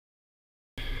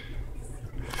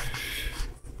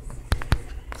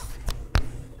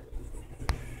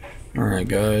Alright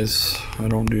guys, I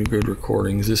don't do good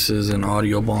recordings. This is an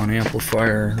Audiobahn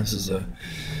amplifier. This is a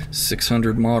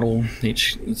 600 model.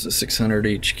 It's a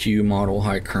 600 HQ model,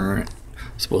 high current.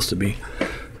 It's supposed to be.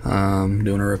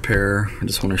 Doing a repair. I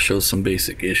just want to show some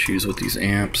basic issues with these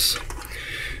amps.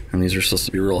 And these are supposed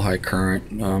to be real high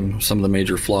current. Some of the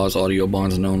major flaws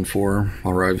Audiobahn's known for.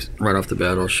 Right off the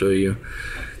bat I'll show you.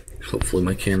 Hopefully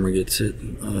my camera gets it.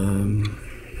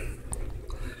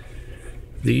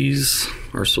 These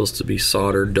are supposed to be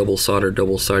soldered,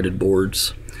 double-sided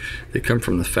boards. They come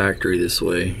from the factory this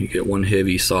way. You get one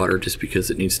heavy solder just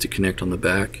because it needs to connect on the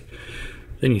back.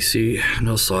 Then you see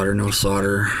no solder, no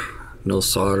solder, no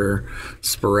solder,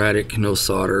 sporadic, no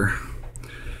solder.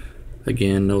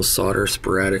 Again, no solder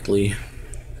sporadically.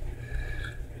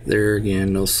 There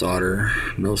again, no solder,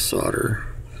 no solder,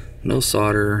 no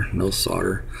solder, no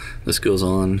solder. This goes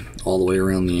on all the way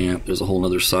around the amp. There's a whole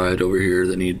other side over here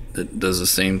that does the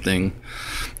same thing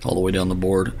all the way down the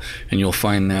board, and you'll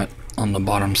find that on the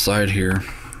bottom side here.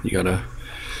 You got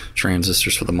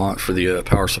transistors for the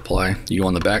power supply. You go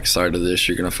on the back side of this,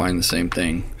 you're gonna find the same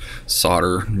thing.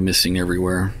 Solder missing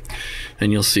everywhere.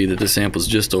 And you'll see that this amp was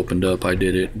just opened up. I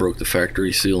did it, broke the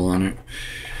factory seal on it,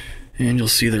 and you'll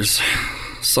see there's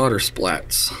solder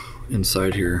splats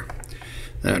inside here.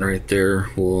 That right there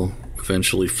will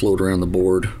eventually float around the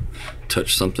board,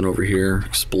 touch something over here,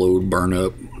 explode, burn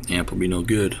up, amp will be no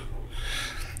good.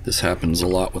 This happens a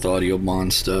lot with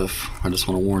Audiobahn stuff. I just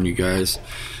want to warn you guys.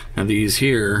 Now these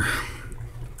here,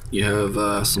 you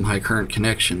have some high current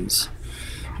connections.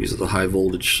 These are the high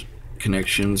voltage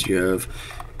connections. You have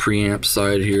preamp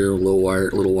side here, little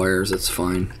wires, that's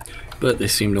fine. But they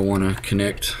seem to want to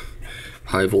connect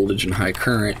high voltage and high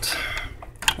current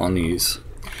on these.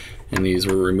 And these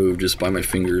were removed just by my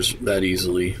fingers that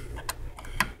easily.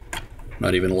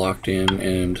 Not even locked in,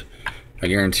 and I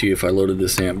guarantee you if I loaded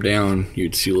this amp down,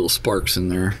 you'd see little sparks in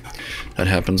there. That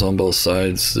happens on both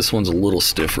sides. This one's a little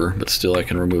stiffer, but still I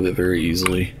can remove it very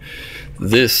easily.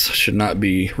 This should not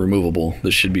be removable.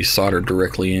 This should be soldered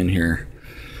directly in here.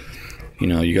 You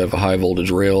know, you have a high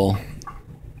voltage rail.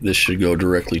 This should go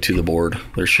directly to the board.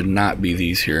 There should not be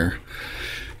these here.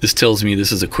 This tells me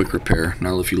this is a quick repair.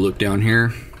 Now if you look down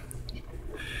here,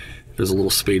 there's a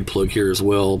little spade plug here as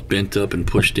well, bent up and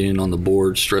pushed in on the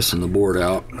board, stressing the board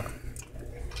out.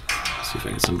 See if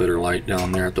I get some better light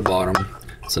down there at the bottom.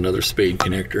 It's another spade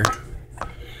connector.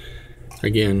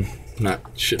 Again,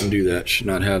 shouldn't do that, should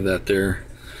not have that there.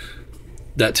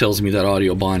 That tells me that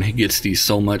Audiobahn gets these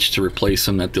so much to replace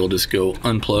them that they'll just go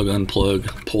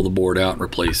unplug, pull the board out and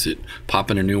replace it,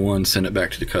 pop in a new one, send it back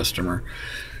to the customer.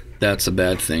 That's a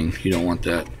bad thing. You don't want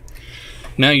that.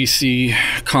 Now you see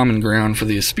common ground for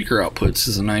the speaker outputs. This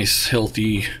is a nice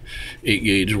healthy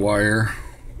 8-gauge wire,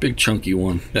 big chunky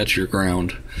one. That's your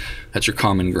ground. That's your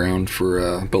common ground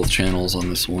for both channels on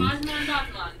this one.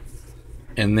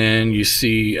 And then you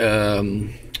see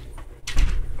the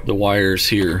wires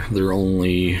here. They're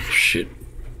only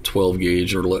 12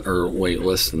 gauge or wait,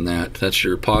 less than that. That's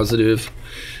your positive.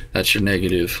 That's your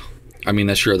negative. I mean,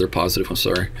 that's your other positive, I'm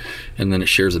sorry. And then it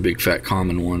shares a big fat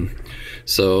common one.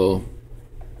 So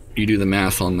you do the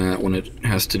math on that when it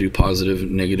has to do positive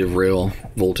and negative rail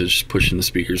voltage pushing the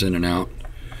speakers in and out.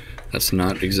 That's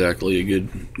not exactly a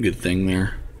good thing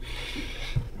there.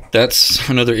 That's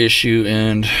another issue,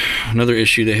 and another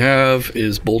issue they have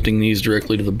is bolting these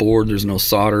directly to the board. There's no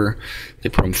solder. They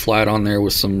put them flat on there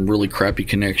with some really crappy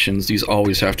connections. These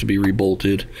always have to be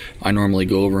rebolted. I normally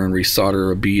go over and resolder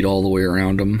a bead all the way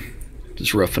around them,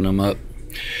 just roughing them up.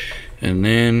 And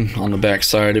then on the back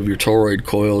side of your toroid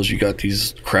coils, you got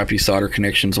these crappy solder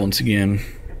connections once again,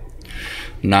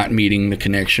 not meeting the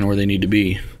connection where they need to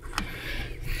be.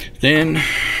 Then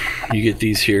you get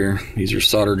these here. These are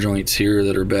solder joints here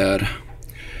that are bad.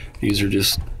 These are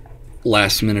just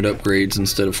last minute upgrades.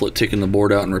 Instead of taking the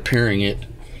board out and repairing it,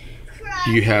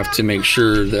 you have to make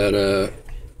sure that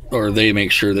or they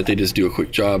make sure that they just do a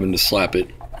quick job and just slap it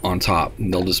on top.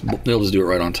 And they'll just do it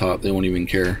right on top. They won't even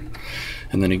care.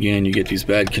 And then again, you get these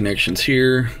bad connections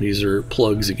here. These are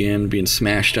plugs again being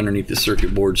smashed underneath the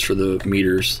circuit boards for the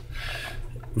meters.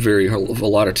 A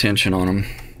lot of tension on them.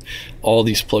 All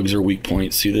these plugs are weak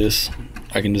points. See this?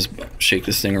 I can just shake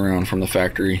this thing around from the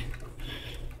factory.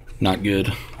 Not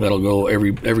good. That'll go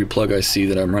every plug I see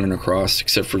that I'm running across,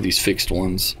 except for these fixed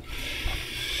ones.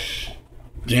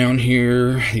 Down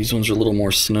here, these ones are a little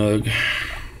more snug.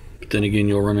 But then again,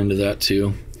 you'll run into that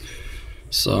too.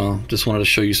 So just wanted to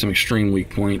show you some extreme weak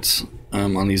points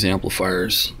on these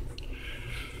amplifiers.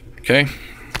 Okay.